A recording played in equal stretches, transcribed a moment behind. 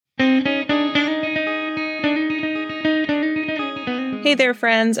Hey there,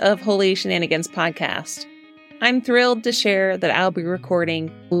 friends of Holy Shenanigans Podcast. I'm thrilled to share that I'll be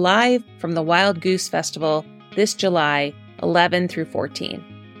recording live from the Wild Goose Festival this July 11 through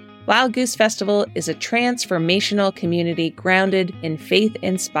 14. Wild Goose Festival is a transformational community grounded in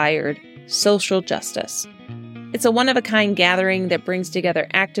faith-inspired social justice. It's a one-of-a-kind gathering that brings together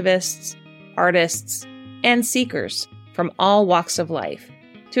activists, artists, and seekers from all walks of life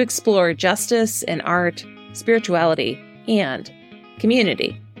to explore justice in art, spirituality, and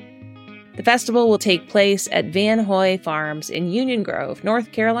community. The festival will take place at Van Hoy Farms in Union Grove,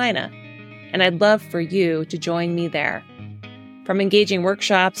 North Carolina, and I'd love for you to join me there. From engaging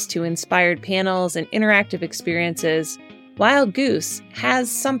workshops to inspired panels and interactive experiences, Wild Goose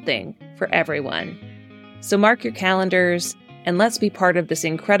has something for everyone. So mark your calendars and let's be part of this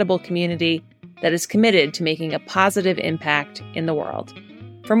incredible community that is committed to making a positive impact in the world.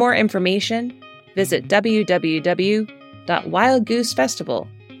 For more information, visit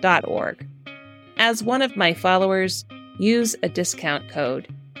www.wildgoosefestival.org. As one of my followers, use a discount code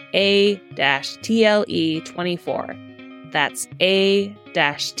A-TLE24. That's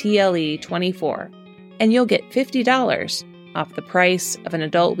A-TLE24. And you'll get $50 off the price of an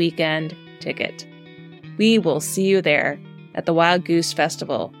adult weekend ticket. We will see you there at the Wild Goose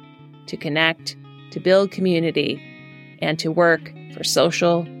Festival to connect, to build community, and to work for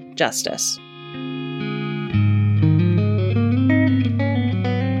social justice.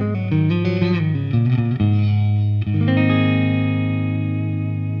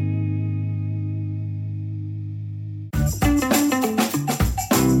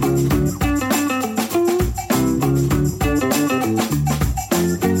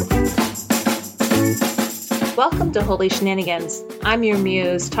 Welcome to Holy Shenanigans. I'm your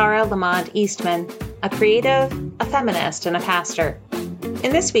muse, Tara Lamont Eastman, a creative, a feminist, and a pastor.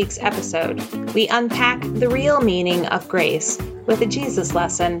 In this week's episode, we unpack the real meaning of grace with a Jesus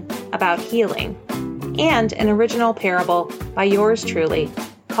lesson about healing and an original parable by yours truly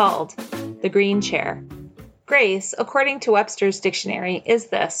called The Green Chair. Grace, according to Webster's dictionary, is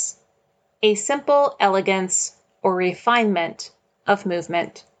this: a simple elegance or refinement of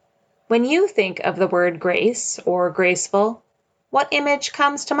movement. When you think of the word grace or graceful, what image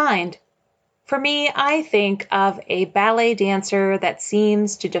comes to mind? For me, I think of a ballet dancer that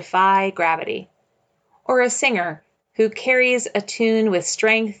seems to defy gravity, or a singer who carries a tune with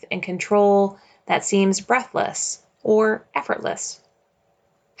strength and control that seems breathless or effortless.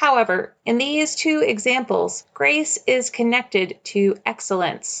 However, in these two examples, grace is connected to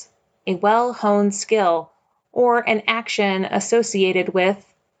excellence, a well-honed skill, or an action associated with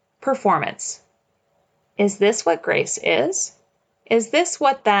performance. Is this what grace is? Is this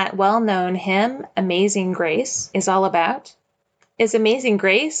what that well-known hymn, Amazing Grace, is all about? Is Amazing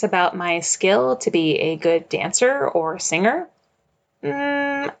Grace about my skill to be a good dancer or singer?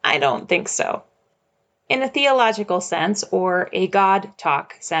 I don't think so. In a theological sense, or a God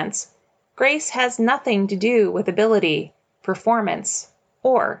talk sense, grace has nothing to do with ability, performance,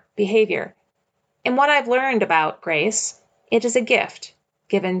 or behavior. In what I've learned about grace, it is a gift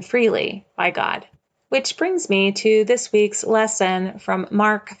given freely by God. Which brings me to this week's lesson from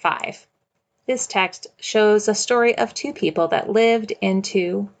Mark 5. This text shows a story of two people that lived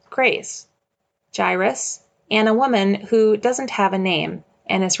into grace: Jairus and a woman who doesn't have a name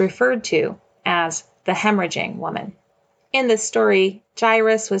and is referred to as the hemorrhaging woman. In this story,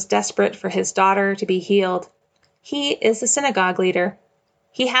 Jairus was desperate for his daughter to be healed. He is a synagogue leader.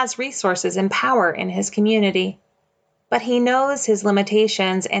 He has resources and power in his community. But he knows his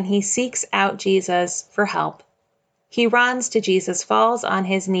limitations and he seeks out Jesus for help. He runs to Jesus, falls on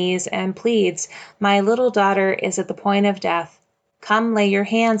his knees, and pleads, "My little daughter is at the point of death. Come lay your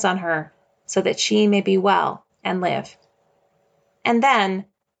hands on her so that she may be well and live." And then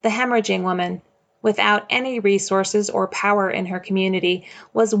the hemorrhaging woman, without any resources or power in her community,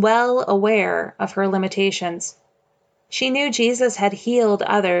 was well aware of her limitations. She knew Jesus had healed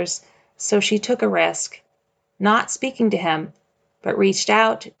others, so she took a risk, not speaking to him, but reached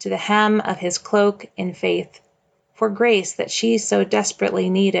out to the hem of his cloak in faith for grace that she so desperately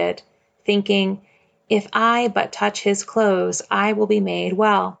needed, thinking, "If I but touch his clothes, I will be made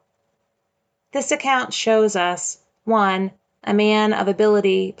well." This account shows us, 1, a man of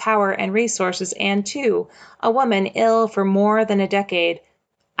ability, power, and resources, and 2, a woman ill for more than a decade,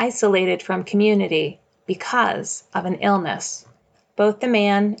 isolated from community because of an illness. Both the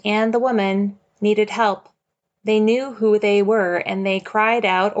man and the woman needed help. They knew who they were, and they cried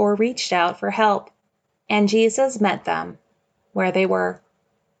out or reached out for help. And Jesus met them where they were.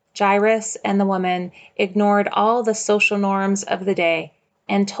 Jairus and the woman ignored all the social norms of the day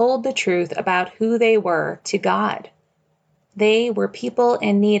and told the truth about who they were to God. They were people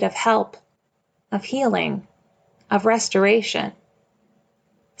in need of help, of healing, of restoration,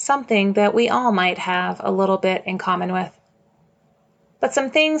 something that we all might have a little bit in common with. But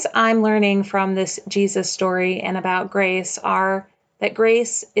some things I'm learning from this Jesus story and about grace are that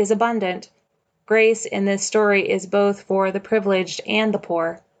grace is abundant. Grace in this story is both for the privileged and the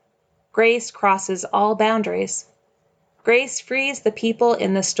poor. Grace crosses all boundaries. Grace frees the people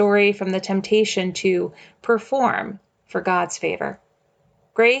in the story from the temptation to perform for God's favor.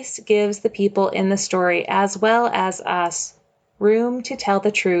 Grace gives the people in the story, as well as us, room to tell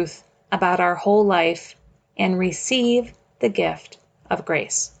the truth about our whole life and receive the gift of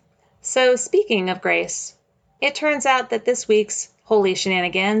grace. So speaking of grace, it turns out that this week's Holy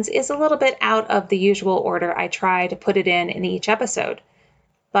Shenanigans is a little bit out of the usual order I try to put it in each episode.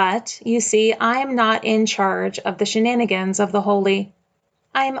 But, you see, I'm not in charge of the shenanigans of the holy.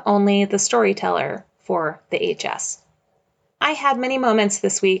 I'm only the storyteller for the HS. I had many moments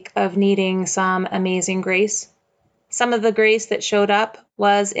this week of needing some amazing grace. Some of the grace that showed up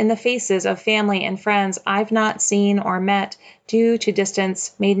was in the faces of family and friends I've not seen or met due to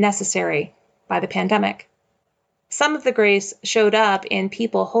distance made necessary by the pandemic. Some of the grace showed up in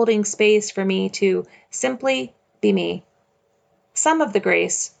people holding space for me to simply be me. Some of the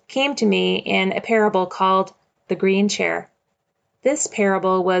grace came to me in a parable called The Green Chair. This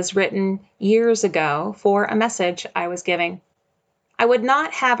parable was written years ago for a message I was giving. I would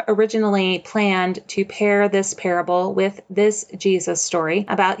not have originally planned to pair this parable with this Jesus story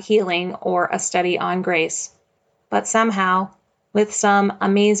about healing or a study on grace. But somehow, with some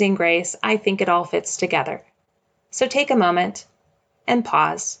amazing grace, I think it all fits together. So take a moment and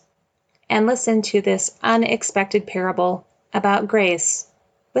pause and listen to this unexpected parable about grace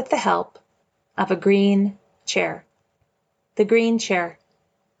with the help of a green chair. The green chair.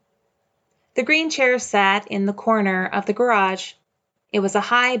 The green chair sat in the corner of the garage. It was a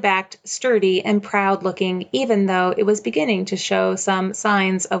high-backed, sturdy, and proud-looking, even though it was beginning to show some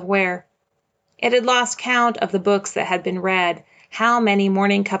signs of wear. It had lost count of the books that had been read, how many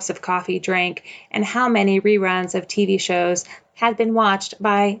morning cups of coffee drank, and how many reruns of TV shows had been watched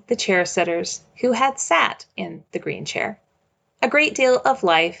by the chair-sitters who had sat in the green chair. A great deal of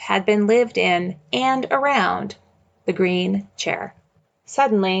life had been lived in and around the green chair.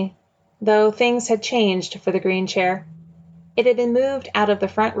 Suddenly, though, things had changed for the green chair. It had been moved out of the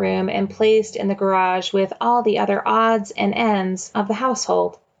front room and placed in the garage with all the other odds and ends of the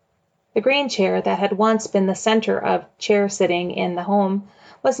household. The green chair that had once been the center of chair-sitting in the home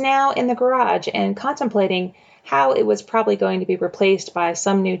was now in the garage and contemplating how it was probably going to be replaced by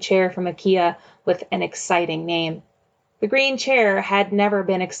some new chair from IKEA with an exciting name. The green chair had never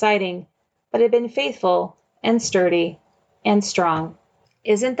been exciting, but had been faithful and sturdy and strong.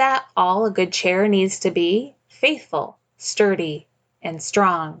 Isn't that all a good chair needs to be? Faithful, sturdy, and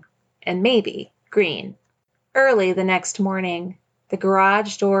strong, and maybe green. Early the next morning, the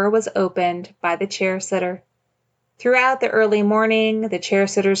garage door was opened by the chair-sitter. Throughout the early morning, the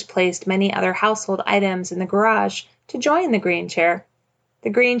chair-sitters placed many other household items in the garage to join the green chair. The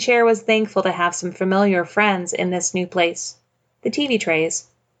green chair was thankful to have some familiar friends in this new place. The TV trays,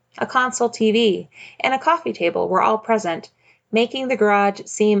 a console TV, and a coffee table were all present, making the garage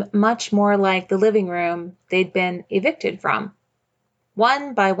seem much more like the living room they'd been evicted from.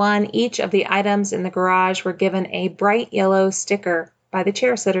 One by one, each of the items in the garage were given a bright yellow sticker by the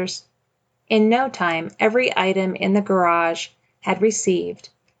chair-sitters. In no time, every item in the garage had received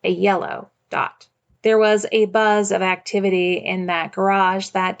a yellow dot. There was a buzz of activity in that garage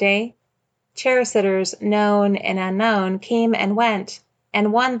that day. Chair-sitters, known and unknown, came and went,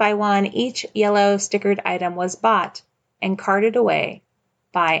 and one by one, each yellow stickered item was bought and carted away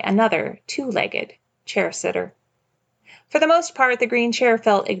by another two-legged chair-sitter. For the most part, the green chair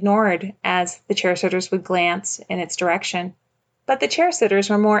felt ignored as the chair-sitters would glance in its direction. But the chair-sitters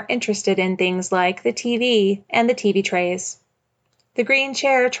were more interested in things like the TV and the TV trays. The green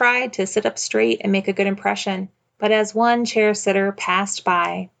chair tried to sit up straight and make a good impression, but as one chair-sitter passed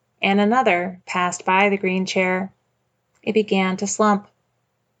by and another passed by the green chair, it began to slump.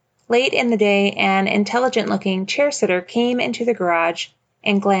 Late in the day, an intelligent-looking chair-sitter came into the garage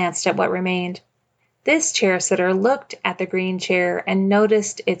and glanced at what remained. This chair-sitter looked at the green chair and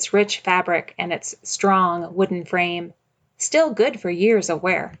noticed its rich fabric and its strong wooden frame, still good for years of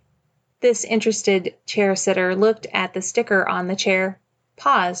wear. This interested chair-sitter looked at the sticker on the chair,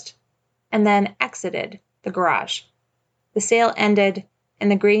 paused, and then exited the garage. The sale ended,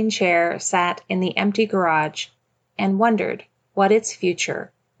 and the green chair sat in the empty garage and wondered what its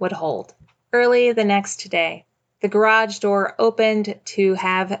future would hold. Early the next day, the garage door opened to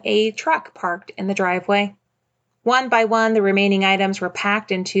have a truck parked in the driveway. One by one, the remaining items were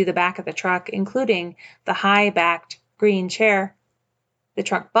packed into the back of the truck, including the high-backed green chair. The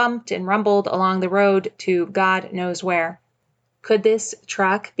truck bumped and rumbled along the road to God knows where. Could this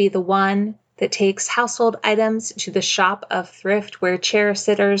truck be the one that takes household items to the shop of thrift where chair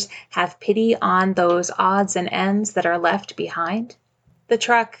sitters have pity on those odds and ends that are left behind? The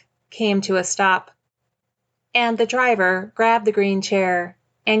truck came to a stop, and the driver grabbed the green chair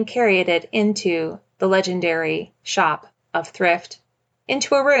and carried it into the legendary shop of thrift,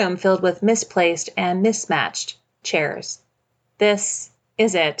 into a room filled with misplaced and mismatched chairs. This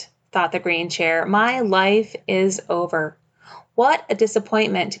is it, thought the green chair. My life is over. What a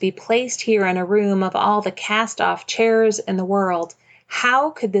disappointment to be placed here in a room of all the cast-off chairs in the world. How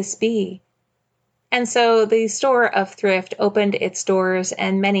could this be? And so the store of thrift opened its doors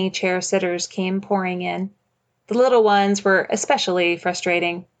and many chair sitters came pouring in. The little ones were especially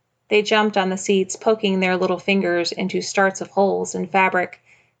frustrating. They jumped on the seats, poking their little fingers into starts of holes in fabric,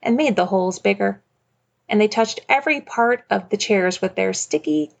 and made the holes bigger. And they touched every part of the chairs with their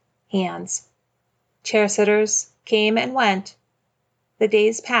sticky hands. Chair sitters came and went. The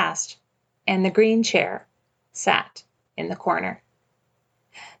days passed, and the green chair sat in the corner.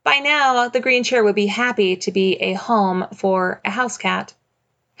 By now, the green chair would be happy to be a home for a house cat.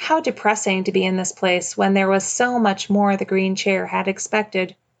 How depressing to be in this place when there was so much more the green chair had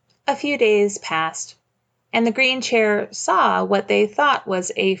expected. A few days passed, and the green chair saw what they thought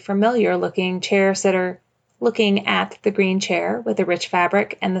was a familiar-looking chair sitter looking at the green chair with the rich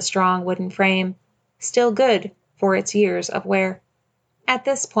fabric and the strong wooden frame, still good for its years of wear. At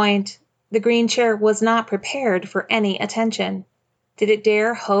this point, the green chair was not prepared for any attention. Did it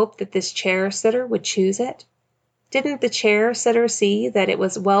dare hope that this chair sitter would choose it? Didn't the chair sitter see that it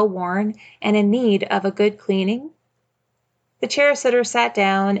was well worn and in need of a good cleaning? The chair sitter sat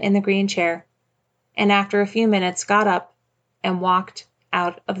down in the green chair, and after a few minutes got up and walked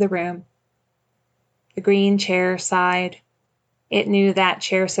out of the room. The green chair sighed. It knew that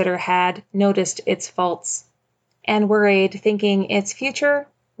chair sitter had noticed its faults, and worried, thinking its future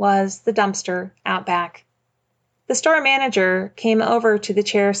was the dumpster out back. The store manager came over to the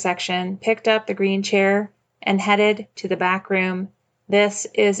chair section, picked up the green chair, and headed to the back room. This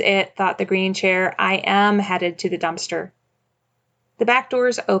is it, thought the green chair. I am headed to the dumpster. The back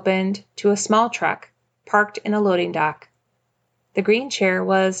doors opened to a small truck parked in a loading dock. The green chair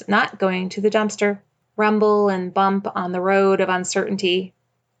was not going to the dumpster. Rumble and bump on the road of uncertainty.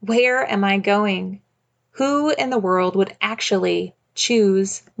 Where am I going? Who in the world would actually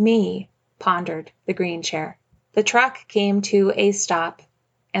choose me? Pondered the green chair. The truck came to a stop,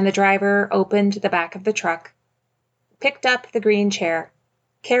 and the driver opened the back of the truck, picked up the green chair,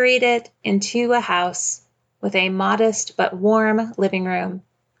 carried it into a house with a modest but warm living room,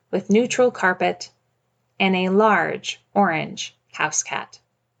 with neutral carpet, and a large orange house cat.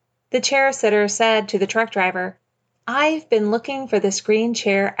 The chair sitter said to the truck driver, I've been looking for this green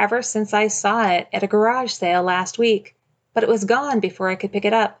chair ever since I saw it at a garage sale last week, but it was gone before I could pick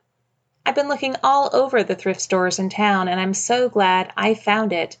it up. I've been looking all over the thrift stores in town, and I'm so glad I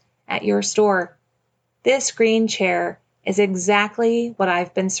found it at your store. This green chair is exactly what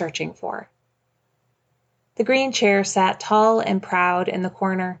I've been searching for. The green chair sat tall and proud in the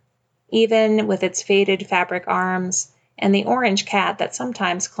corner, even with its faded fabric arms and the orange cat that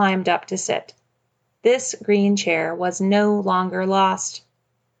sometimes climbed up to sit. This green chair was no longer lost.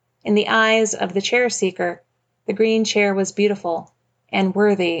 In the eyes of the chair seeker, the green chair was beautiful and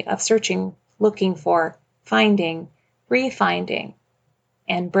worthy of searching, looking for, finding, refinding,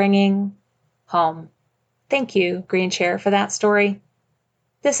 and bringing home. Thank you, green chair, for that story.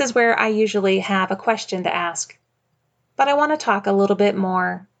 This is where I usually have a question to ask, but I want to talk a little bit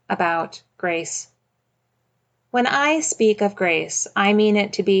more about grace. When I speak of grace, I mean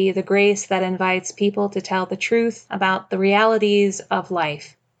it to be the grace that invites people to tell the truth about the realities of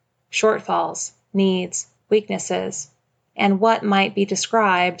life, shortfalls, needs, weaknesses, and what might be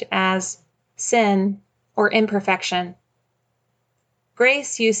described as sin or imperfection.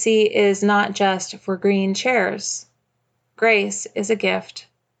 Grace, you see, is not just for green chairs. Grace is a gift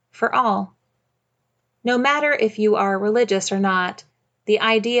for all. No matter if you are religious or not, the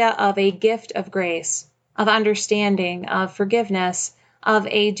idea of a gift of grace, of understanding, of forgiveness, of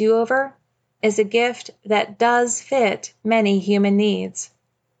a do-over, is a gift that does fit many human needs.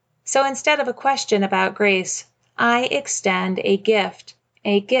 So instead of a question about grace, I extend a gift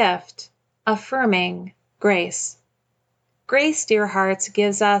affirming grace. Grace, dear hearts,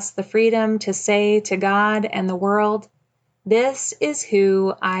 gives us the freedom to say to God and the world, this is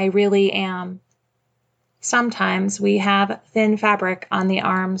who I really am. Sometimes we have thin fabric on the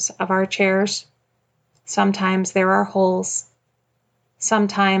arms of our chairs. Sometimes there are holes.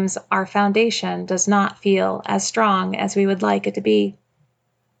 Sometimes our foundation does not feel as strong as we would like it to be.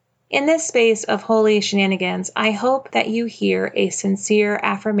 In this space of holy shenanigans, I hope that you hear a sincere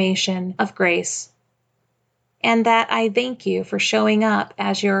affirmation of grace, and that I thank you for showing up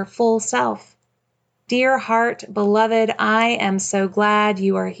as your full self. Dear heart, beloved, I am so glad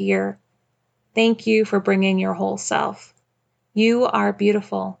you are here. Thank you for bringing your whole self. You are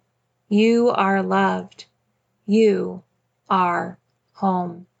beautiful. You are loved. You are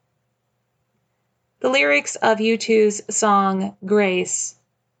home. The lyrics of U2's song, Grace,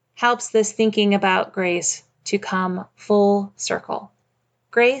 helps this thinking about grace to come full circle.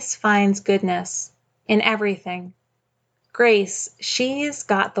 Grace finds goodness in everything. Grace, she's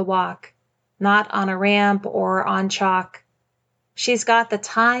got the walk, not on a ramp or on chalk. She's got the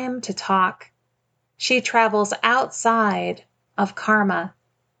time to talk. She travels outside of karma.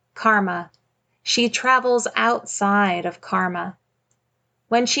 She travels outside of karma.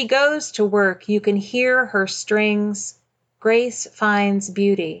 When she goes to work, you can hear her strings. Grace finds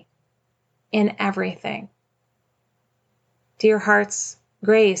beauty in everything. Dear hearts,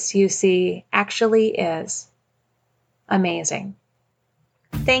 grace, you see, actually is amazing.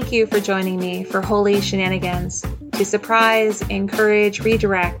 Thank you for joining me for Holy Shenanigans to surprise, encourage,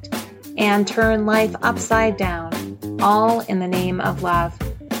 redirect, and turn life upside down, all in the name of love.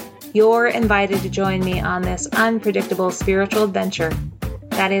 You're invited to join me on this unpredictable spiritual adventure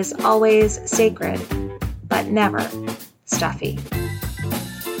that is always sacred, but never stuffy.